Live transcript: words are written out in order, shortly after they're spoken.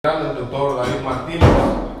El doctor David Martínez,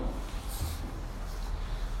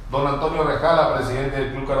 don Antonio Rejala, presidente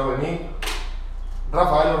del Club Guaireña,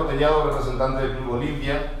 Rafael Ortellado, representante del Club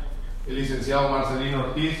Olimpia, el licenciado Marcelino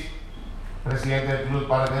Ortiz, presidente del Club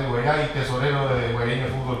Parque del Guaireña y tesorero de Guaireña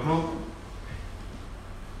Fútbol Club.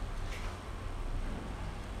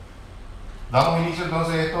 Damos inicio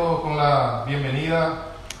entonces esto con la bienvenida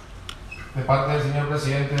de parte del señor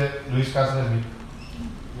presidente Luis Cáceres. Bien,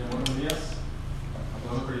 buenos días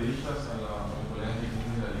a todos los periodistas, a los colegas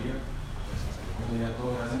dirigentes de la liga. Buenos días a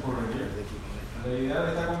todos, gracias por venir. La idea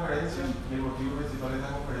de esta conferencia y el motivo principal de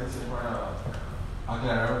esta conferencia es para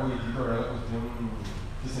aclarar un poquitito, ¿verdad?, la cuestión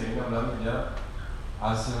que se viene hablando ya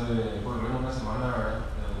hace por lo menos una semana,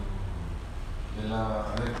 ¿verdad?, de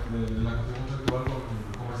la cuestión contractual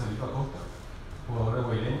con Marcelo Acosta, jugador de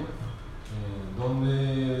Guaireña,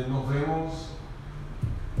 donde nos vemos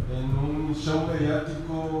en un show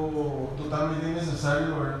mediático totalmente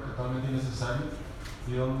innecesario, ¿verdad?, totalmente innecesario,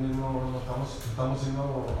 y donde estamos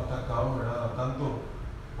siendo atacados, ¿verdad?, tanto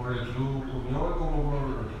por el Club Unión como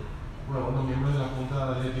por algunos miembros de la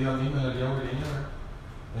Junta Directiva misma de la Liga Guaireña, ¿verdad?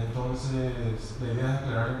 Entonces, la idea es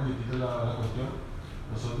aclarar un poquitito la cuestión.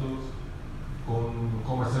 Nosotros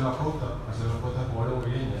con Marcelo Acosta es jugador de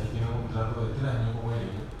Guaireña, y tiene un contrato de 3 años con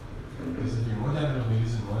Guaireña, que se firmó ya en el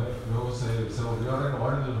 2019, luego se volvió a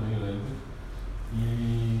renovar en el 2020,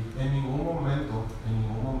 y en ningún momento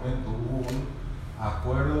hubo un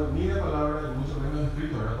acuerdo ni de palabra, y mucho menos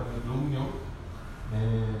escrito, ¿verdad?, con el Club Unión,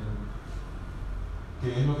 que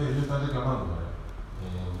es lo que ellos están reclamando, ¿verdad?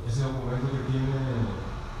 Ese documento que tiene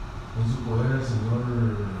en su poder el señor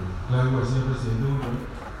Claudio García, presidente de Unión,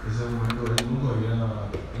 ese documento él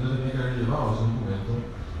no tenía que haber llevado ese documento,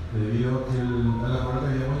 debido a que el acuerdo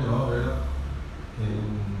que habíamos llevado era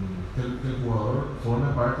que el jugador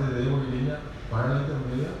forme parte de Guaireña para la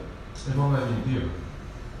intermedia en forma definitiva.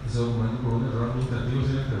 Ese documento, por un error administrativo,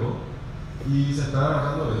 se le entregó y se está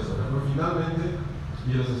agarrando de eso, ¿verdad? Pero finalmente,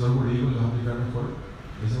 y el asesor jurídico les va a explicar mejor,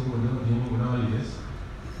 ese documento no tiene ninguna validez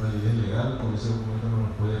legal. Con ese documento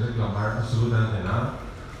no nos puede reclamar absolutamente nada.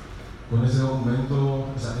 Con ese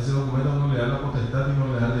documento no le da la potestad y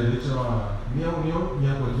no le da el derecho ni a Unión ni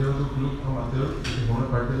a cualquier otro club amateur que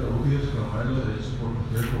forme parte de la UCI de reclamar los derechos por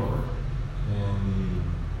cualquier jugador.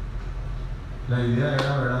 La idea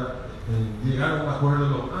era, ¿verdad?, llegar a un acuerdo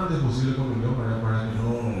lo antes posible con Unión, ¿verdad?, para que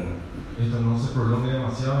esto no se prolongue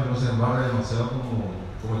demasiado y no se embarre demasiado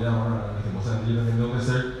como ya ahora, lastimosamente. Yo también tengo que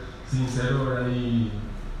ser sincero, ¿verdad?, y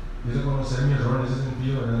reconocer mi error en ese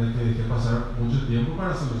sentido, ¿verdad?, de que dejé pasar mucho tiempo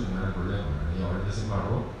para solucionar el problema, ¿verdad?, y ahora ya se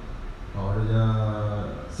embarró, ahora ya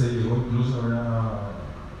se llegó incluso, ¿verdad?,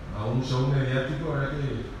 a un show mediático, ¿verdad?,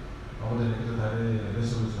 que vamos a tener que tratar de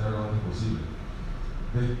solucionar lo antes posible.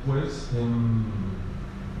 Después, el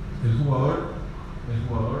jugador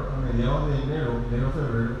a mediados de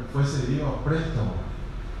febrero fue cedido a préstamo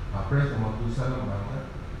a Cruz Salamanca.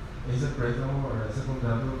 Ese préstamo, ese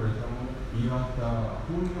contrato de préstamo iba hasta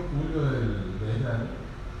julio de este año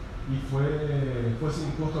y fue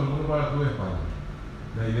sin costo alguno para el Club de España.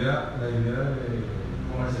 La idea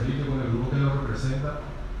con Marcelito, con el grupo que lo representa,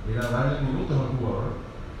 era darle minutos al jugador.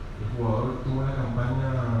 El jugador tuvo una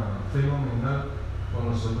campaña fenomenal con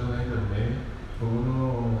nosotros en la intermedia, fue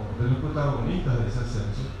uno de los protagonistas de ese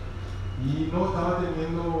ascenso y no estaba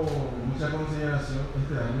teniendo mucha consideración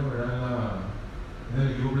este año, ¿verdad?, en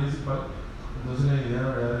el equipo principal. Entonces la idea,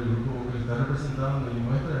 ¿verdad?, del grupo que está representando y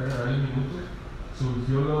nuestra era darle minutos.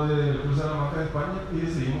 Surgió lo del Cruz Salamanca de España y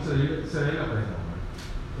decidimos ceder la préstamo.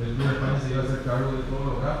 El Club de España se iba a hacer cargo de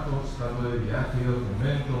todos los gastos, tanto de viaje,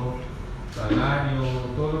 documentos, salario,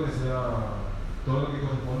 todo lo que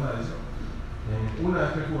corresponda a eso. Una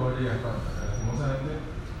vez que el jugador llega a España, lastimosamente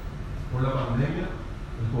por la pandemia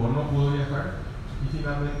el jugador no pudo viajar y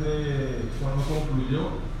finalmente, cuando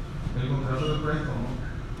concluyó el contrato de préstamo,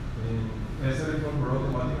 él se reincorporó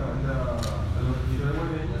automáticamente a los registros de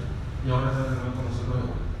Guaireña y ahora está teniendo con nosotros de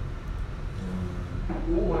vuelta.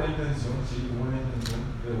 Hubo una intención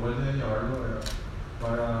de vuelta de llevarlo, ¿verdad?,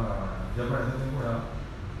 para esta temporada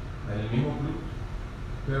en el mismo club,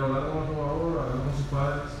 pero hablando con el jugador, hablando con sus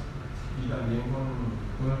padres y también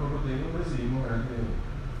con el propio técnico, decidimos, ¿verdad?, que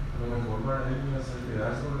lo mejor para él iba a ser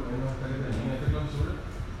quedarse por lo menos hasta que termine esta clausura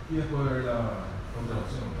y después ver la otra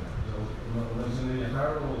opción, una opción de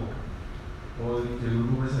viajar o de que el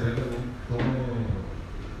grupo empresarial también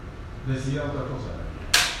decida otra cosa.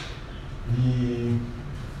 Y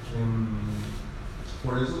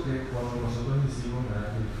por eso que cuando nosotros decimos,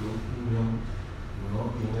 ¿verdad?, que el Club Unión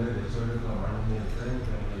no tiene derecho a reclamar ni el 30,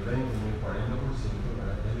 ni el 20, ni el 40%,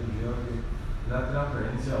 ¿verdad?, es debido a que la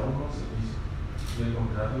transferencia aún no se hizo y el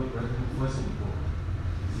contrato de préstamo fue sin costo.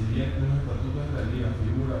 Si en los estatutos de la liga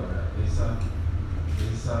figura, ¿verdad?,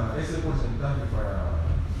 ese porcentaje para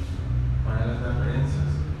las transferencias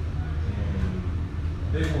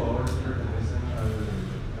de jugadores que pertenecen a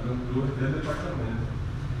los clubes del departamento.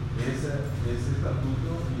 Ese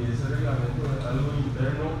estatuto y ese reglamento es algo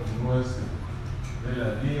interno nuestro, de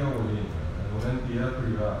la liga Guaireña, de una entidad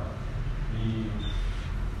privada. Y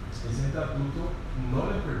ese estatuto no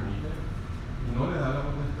les permite y no les da la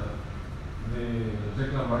potestad de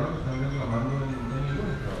reclamar lo que están reclamando en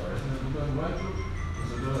ningún estado. Ese estatuto es nuestro.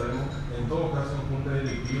 Nosotros debemos, en todo caso, en junta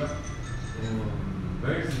directiva,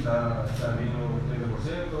 ver si está saliendo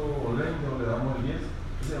 30% o 20% o le damos el 10%.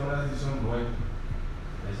 Esa es una decisión nuestra.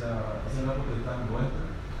 Esa es la potestad nuestra.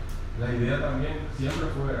 La idea también siempre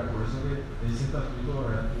fue, por eso que ese estatuto,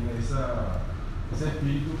 ¿verdad?, tiene ese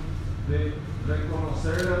espíritu de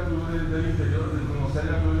reconocer al club del interior, de reconocer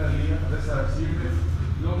al club de la liga, resarcirle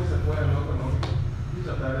lo que se pueda en lo económico y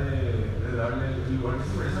tratar de darle el lugar que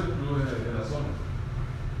se merece al club de la zona.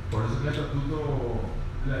 Por eso que el estatuto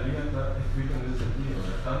de la liga está escrito en ese sentido,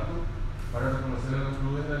 ¿verdad?, tanto para reconocer a los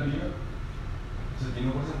clubes de la liga, se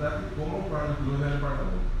tiene un porcentaje, como para los clubes del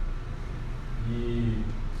departamento. Y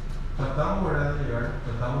tratamos de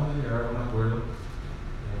llegar a un acuerdo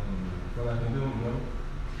con la gente de Unión.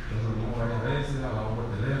 Nos reunimos varias veces, hablamos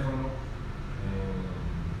por teléfono,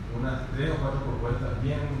 unas 3 o 4 propuestas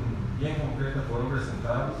bien concretas fueron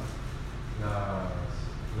presentadas.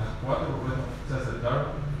 Las 4 propuestas se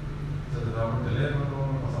aceptaron por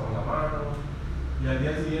teléfono, nos pasamos la mano, y al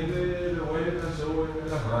día siguiente lo voy a estar show en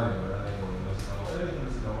la radio, ¿verdad? Necesitamos esto,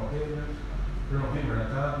 necesitamos aquello, pero en fin,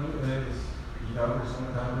 ¿verdad?, cada club y cada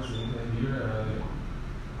persona, cada presidente es libre, ¿verdad?, de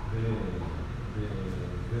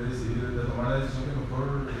decidir, de tomar la decisión que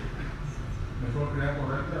mejor crea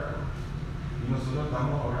correcta, ¿verdad? Y nosotros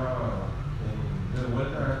estamos ahora de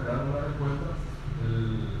vuelta, ¿verdad?, esperando una respuesta. El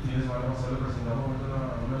fin de semana pasado le presentamos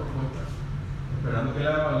una propuesta, esperando que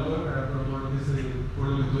la evalúen, ¿verdad?, pero por lo que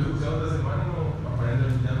estuve escuchando esta semana,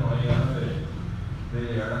 aparentemente ya no hay ganas de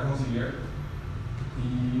llegar a conciliar.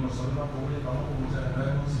 Y nosotros tampoco estamos con mucha ganas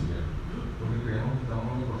de conciliar, porque creemos que estamos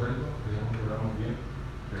en lo correcto, creemos que obramos bien,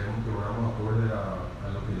 creemos que obramos acorde a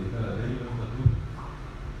lo que dicta la ley y los estatutos,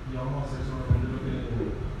 y vamos a hacer solamente lo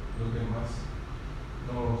que más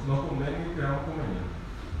nos convenga y creamos conveniente.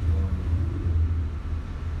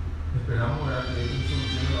 Esperamos, ¿verdad?, que esto se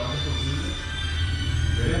solucione lo antes posible,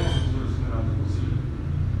 veremos que se solucione lo antes posible,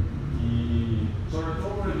 y sobre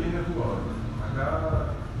todo por el bien del jugador. Acá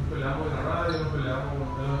nos peleamos en la radio, nos peleamos en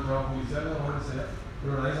los trabajos judiciales, o lo que sea,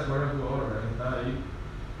 pero nadie se acuerda del jugador, ¿verdad?, que está ahí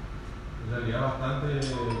en realidad bastante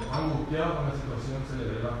angustiado con la situación, se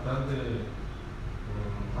le ve bastante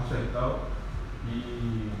afectado,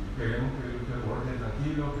 y queremos que el jugador esté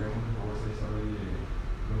tranquilo, queremos que el jugador se desarrolle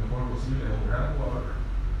lo mejor posible. Es un gran jugador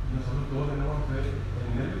y nosotros todos tenemos fe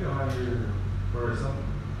en él que va a ir progresando.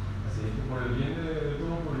 Así es que por el bien de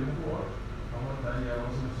todos, por el bien del jugador, vamos a estar llegando a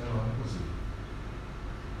una solución lo antes posible.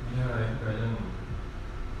 Y les agradezco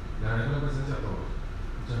la presencia a todos.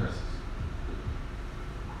 Muchas gracias.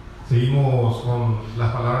 Seguimos con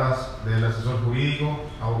las palabras del asesor jurídico,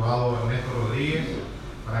 abogado Ernesto Rodríguez,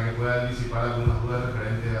 para que pueda disipar algunas dudas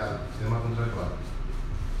referentes al tema contractual.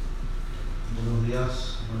 Buenos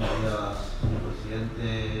días, señor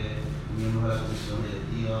presidente, miembros de la comisión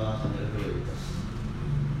directiva, señores periodistas.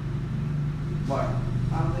 Bueno,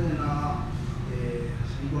 antes de nada,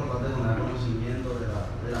 es importante tener conocimiento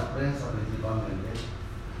de la prensa principalmente.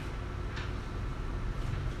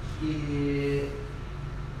 Y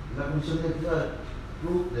la comisión directiva del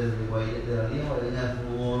club de la Liga Guaireña de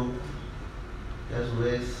Fútbol, que a su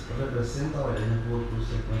vez representa a Guaireña Fútbol Club,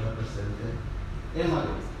 se encuentra presente en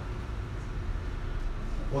Madrid.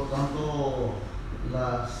 Por tanto,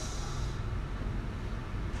 las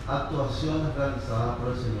actuaciones realizadas por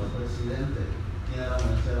el señor presidente tienen la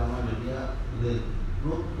anuencia de la mayoría del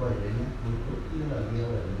club Guaireña y de la Liga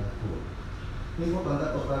Guaireña de Fútbol. Es importante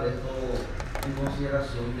acotar esto en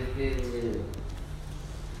consideración de que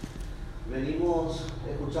venimos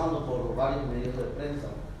escuchando por varios medios de prensa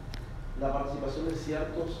la participación de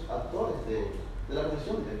ciertos actores de la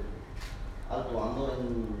comisión, actuando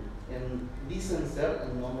dicen ser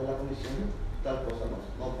en nombre de la comisión. Tal cosa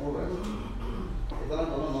no ocurre. Están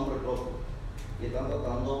actuando en nombre propio y están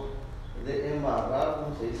tratando de embarrar,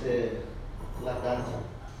 como se dice, la cancha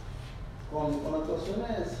con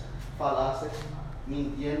actuaciones falaces,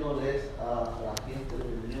 mintiéndoles a la gente de la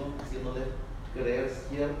Unión, haciéndoles creer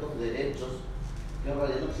ciertos derechos que en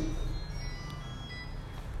realidad no existen.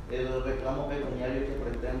 El reclamo pecuniario que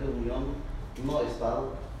pretende Unión no ha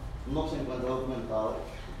estado, no se encuentra documentado.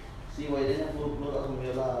 Si Guaireña Fútbol Club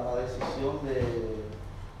asumió la decisión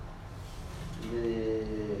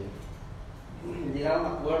llegar a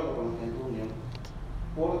un acuerdo con la gente de Unión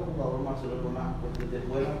por el jugador Marcelo Acosta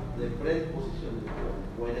de predisposición.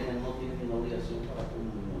 Guaireña no tiene ninguna obligación para con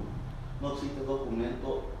Unión. No existe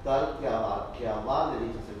documento tal que avale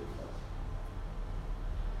dicha circunstancia.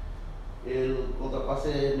 El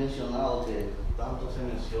contrapase mencionado, que tanto se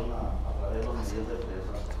menciona a través de los medios de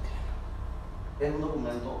prensa, es un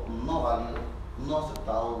documento no válido, no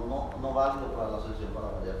aceptado, no válido para la Asociación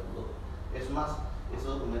Paraguaya de Fútbol. Es más, ese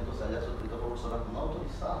documento se haya suscrito por personas no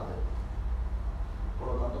autorizadas,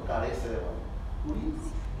 por lo tanto carece de valor jurídico,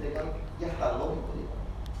 legal y hasta lógico.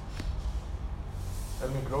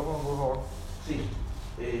 El micrófono, por favor. Sí,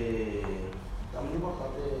 también es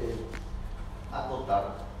importante acotar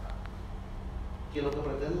que lo que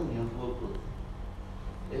pretende Unión Fútbol Club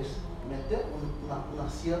es meter una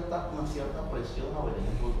cierta presión a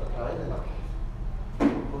Guaireña a través de la prensa,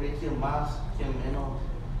 porque quien más, quien menos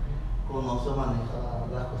conoce o maneja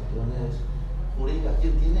las cuestiones jurídicas,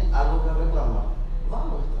 quien tiene algo que reclamar, va a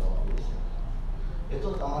los estados judiciales. Esto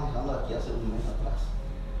lo está manejando aquí hace un mes atrás,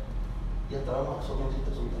 y hasta ahora no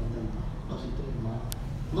existe absolutamente nada, no existe nada.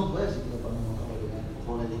 No puede decir que le ponen nota Guaireña,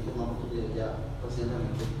 como le dije, no ya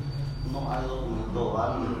recientemente, no hay documento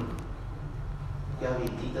válido que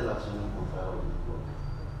habilite la acción en contra de Guaireña.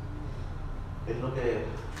 Es lo que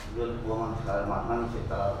yo les puedo manifestar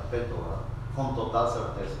al respecto, ¿verdad? Con total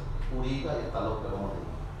certeza jurídica, y está lo que como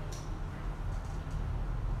digo.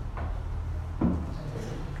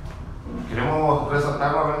 Queremos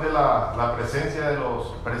resaltar nuevamente la presencia de los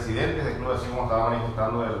presidentes del club, así como estaba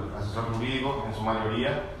manifestando el asesor jurídico en su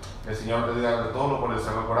mayoría, el señor Edgar Bertolo por el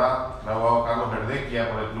Cerro Corá, el abogado Carlos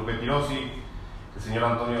Verdequia por el club Petirosi, el señor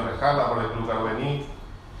Antonio Rejala por el club Guaireña,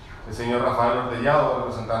 el señor Rafael Ortellado,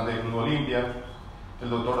 representante del club Olimpia, el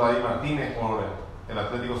doctor David Martínez por el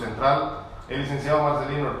Atlético Central, el licenciado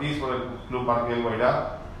Marcelino Ortiz por el club Parque del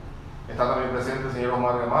Guairá. Está también presente el señor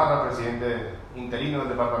Omar Gamarra, presidente interino del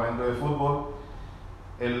departamento de fútbol,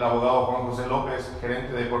 el abogado Juan José López,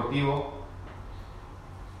 gerente deportivo,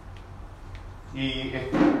 y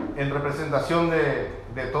en representación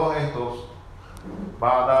de todos estos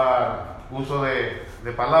va a dar uso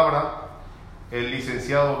de palabra el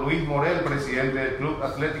licenciado Luis Morel, presidente del Club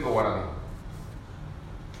Atlético Guaraní.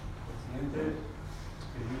 Presidente,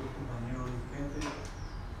 queridos compañeros dirigentes,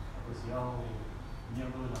 apreciados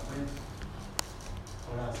miembros de la prensa,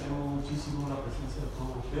 agradecemos muchísimo la presencia de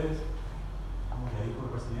todos ustedes. Como ya dijo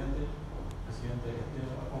el presidente, este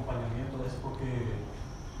acompañamiento es porque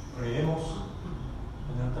creemos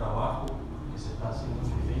en el trabajo que se está haciendo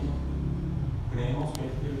en Guaireña, creemos que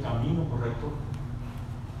es el camino correcto,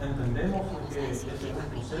 entendemos que este es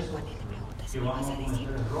un proceso que vamos a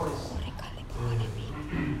cometer errores.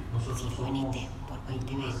 Nosotros somos un club de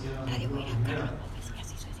primera,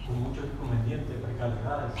 con muchos inconvenientes,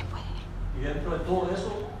 precariedades, y dentro de todo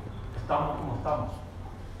eso estamos como estamos.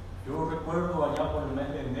 Yo recuerdo allá por el mes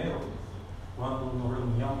de enero, cuando nos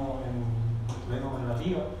reuníamos en el pleno de la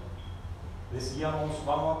liga, decíamos: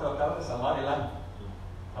 vamos a tratar de salvar el año,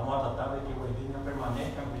 vamos a tratar de que Guaireña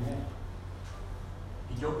permanezca en primera.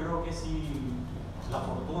 Y yo creo que si la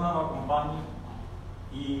fortuna nos acompaña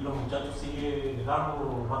y los muchachos siguen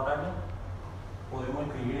dando batalla, podemos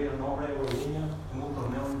inscribir el nombre de Guaireña en un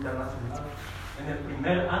torneo internacional en el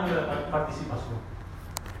primer año de participación.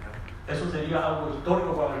 Eso sería algo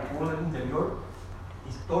histórico para el fútbol del interior,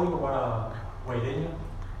 histórico para Guaireña.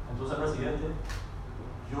 Entonces, presidente,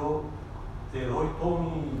 yo te doy todo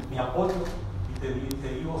mi apoyo y te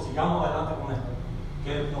digo, sigamos adelante con esto,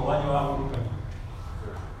 que nos va a llevar a un camino.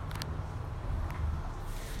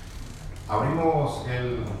 Abrimos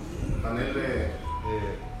el panel de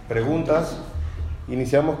preguntas.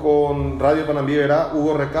 Iniciamos con Radio Panambi Verá,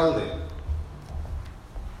 Hugo Recalde.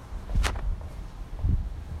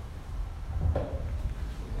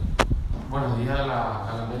 Buenos días a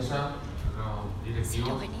la mesa, a los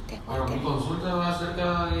directivos. Bueno, mi consulta va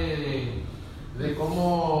acerca de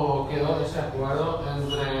cómo quedó ese acuerdo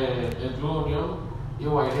entre el Club Unión y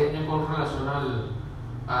Guaireña con relación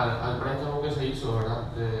al préstamo que se hizo,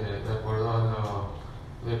 ¿verdad? De acuerdo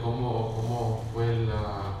de cómo fue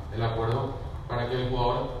el acuerdo para que el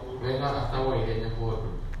jugador venga hasta Guaireña Fútbol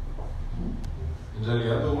Club. En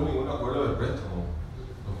realidad no hubo ningún acuerdo de préstamo.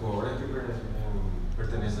 Los jugadores que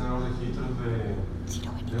pertenecen a los registros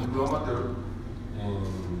de un club amateur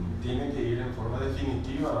tienen que ir en forma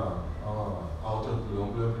definitiva a otro club,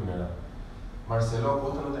 un club de primera. Marcelo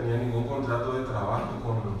Acosta no tenía ningún contrato de trabajo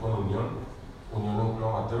con Unión es un club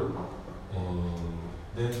amateur.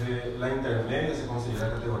 Desde la intermedia se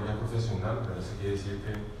considera categoría profesional, pero eso quiere decir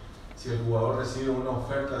que si el jugador recibe una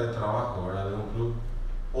oferta de trabajo, ¿verdad?, de un club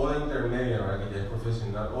o de intermedia, ¿verdad? Que ya es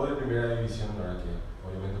profesional, o de primera división, ¿verdad? Que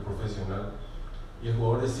obviamente es profesional, y el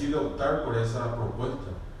jugador decide optar por esa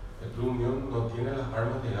propuesta, el Club Unión no tiene las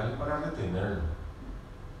armas legales para retenerlo,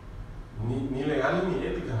 ni legales ni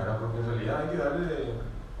éticas, ¿verdad? Porque en realidad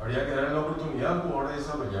habría que darle la oportunidad al jugador de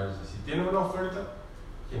desarrollarse. Si tiene una oferta,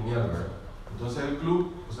 genial, ¿verdad? Entonces el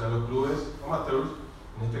club, o sea, los clubes amateurs,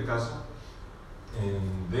 en este caso,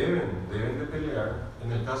 deben de pelear,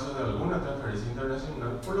 en el caso de alguna transferencia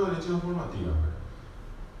internacional, por los derechos formativos, ¿verdad?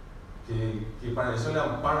 Que para eso le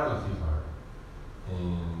ampara la FIFA, ¿verdad?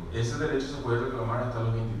 Ese derecho se puede reclamar hasta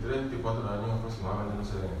los 23, 24 años aproximadamente, no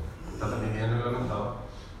sé, está también bien reglamentado.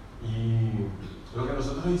 Y lo que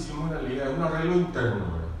nosotros hicimos en la liga es un arreglo interno,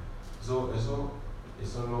 ¿verdad?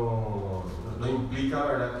 Eso no implica,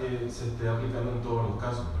 ¿verdad?, que se esté aplicando en todos los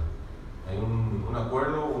casos, ¿verdad? Hay un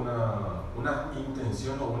acuerdo, una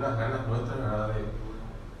intención o unas ganas nuestras, ¿verdad?,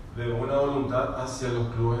 de una voluntad hacia los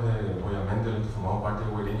clubes, obviamente, los que formamos parte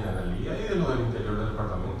de Guaireña de la liga y de los del interior del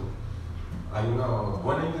departamento. Hay una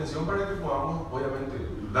buena intención para que podamos, obviamente,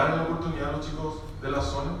 darle la oportunidad a los chicos de la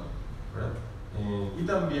zona, ¿verdad? Y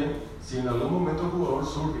también, si en algún momento el jugador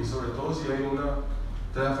surge, y sobre todo si hay una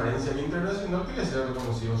transferencia internacional, que le sea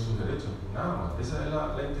reconocido sus derechos, nada más. Esa es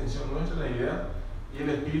la intención nuestra, la idea y el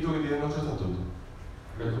espíritu que tiene nuestro estatuto.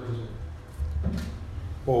 Gracias, presidente.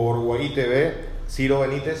 Por Guay TV, Ciro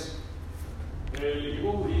Benítez. El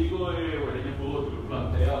equipo jurídico de Guaireña Fútbol Club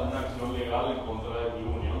plantea una acción legal en contra del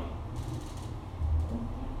Club Unión.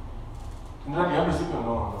 En realidad, al principio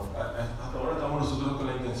no. Hasta ahora estamos nosotros con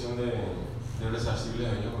la intención de resarcirles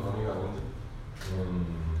a ellos económicamente.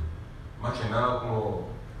 Más que nada como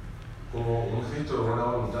un gesto de buena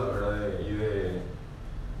voluntad, ¿verdad? Y de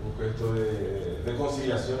un gesto de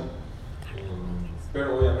conciliación.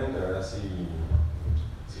 Pero obviamente, ¿verdad? Si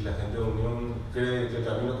la gente de Unión cree que el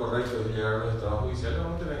camino correcto es llegar a los estados judiciales,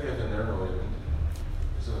 vamos a tener que defendernos, obviamente.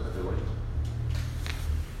 Eso es categórico.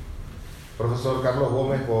 Profesor Carlos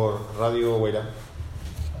Gómez por Radio Guairá.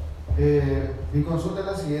 Mi consulta es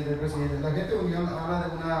la siguiente, presidente. La gente de Unión habla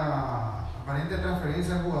de una aparente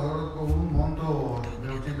transferencia al jugador con un monto de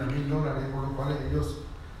 $80,000, por lo cual ellos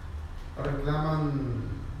reclaman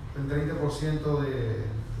el 30%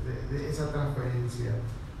 de esa transferencia.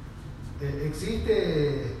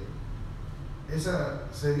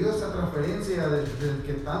 ¿Se dio esa transferencia del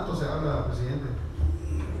que tanto se habla, presidente?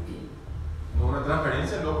 No, una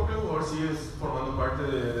transferencia no, porque el jugador sigue formando parte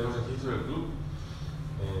de los registros del club.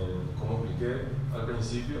 Como expliqué al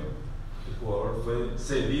principio, el jugador fue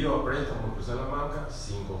cedido a préstamo por Salamanca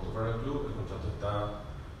sin costo para el club. El contrato está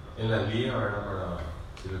en la liga, ¿verdad? Para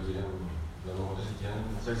si lo quieren, si quieren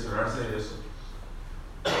cerciorarse de eso.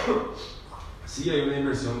 Sí hay una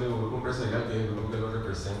inversión de un grupo empresarial que es el grupo que lo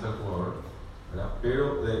representa al jugador, ¿verdad?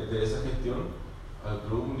 Pero de esa gestión al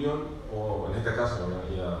Club Unión, o en este caso, ¿verdad?,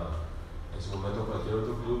 y en su momento cualquier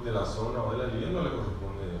otro club de la zona o de la liga, no le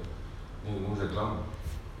corresponde ningún reclamo.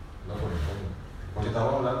 No corresponde. Porque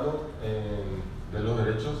estamos hablando de los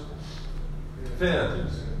derechos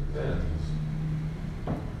federativos.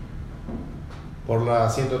 Por la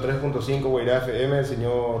 103.5 Guairá FM, el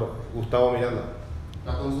señor Gustavo Miranda.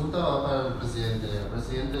 La consulta va para el presidente. El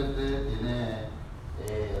presidente tiene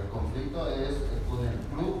el conflicto es con el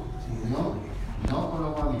club, no con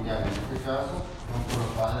los familiares, en este caso, no con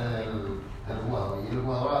los padres del jugador. Y el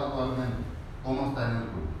jugador actualmente, ¿cómo está en el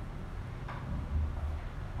club?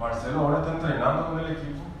 Marcelo ahora está entrenando con el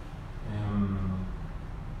equipo.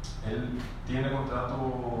 Él tiene contrato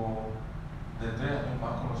de 3 años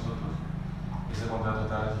más con nosotros. Ese contrato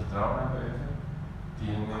está registrado en la PF.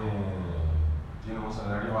 Tiene un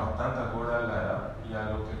salario bastante acorde a la edad y a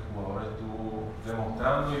lo que el jugador estuvo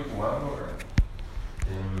demostrando y jugando, ¿verdad?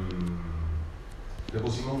 Le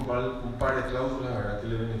pusimos un par de cláusulas, ¿verdad?, que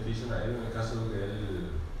le benefician a él en el caso de que él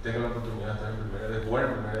tenga la oportunidad de jugar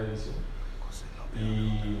en primera división.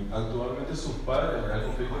 Y actualmente sus padres, ¿verdad?, el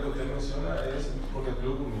conflicto que usted menciona es porque el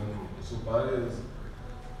club Unión, sus padres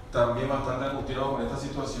también bastante angustiados con esta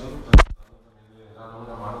situación, tratando también de darle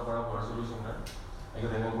una mano para poder solucionar. Hay que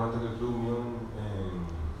tener en cuenta que el Club Unión,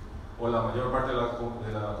 o la mayor parte de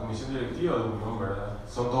la comisión directiva de Unión, ¿verdad?,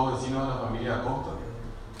 son todos vecinos de la familia Acosta.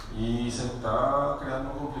 Y se está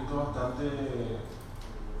creando un conflicto bastante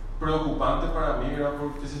preocupante para mí, ¿verdad?,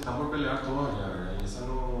 porque se están por pelear todos allá, ¿verdad? Y esa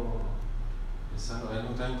no es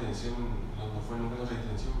nuestra intención, no fue nunca nuestra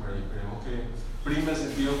intención, ¿verdad? Y esperemos que prime el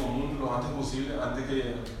sentido común lo antes posible, antes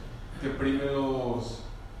que prime los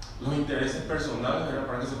intereses personales, ¿verdad?,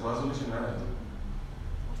 para que se pueda solucionar esto.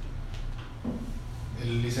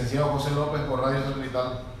 El licenciado José López por Radio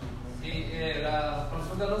Satelital. Sí, la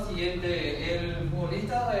consulta es lo siguiente: el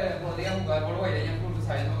futbolista podría jugar por Guaireña Fútbol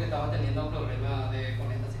sabiendo que estaba teniendo problemas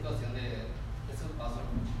con esta situación de sus pasos.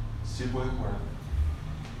 Sí puede jugar.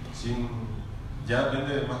 Ya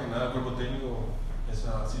depende más que nada del cuerpo técnico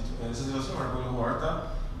esa situación, porque el jugador está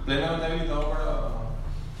plenamente habilitado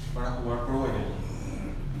para jugar por Guaireña.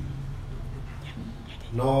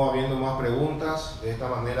 No habiendo más preguntas, de esta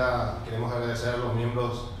manera queremos agradecer a los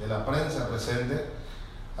miembros de la prensa presente,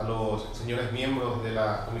 a los señores miembros de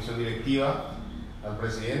la comisión directiva, al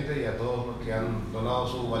presidente y a todos los que han donado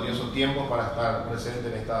su valioso tiempo para estar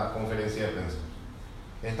presentes en esta conferencia de prensa.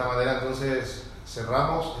 De esta manera entonces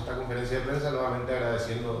cerramos esta conferencia de prensa, nuevamente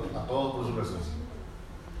agradeciendo a todos por su presencia.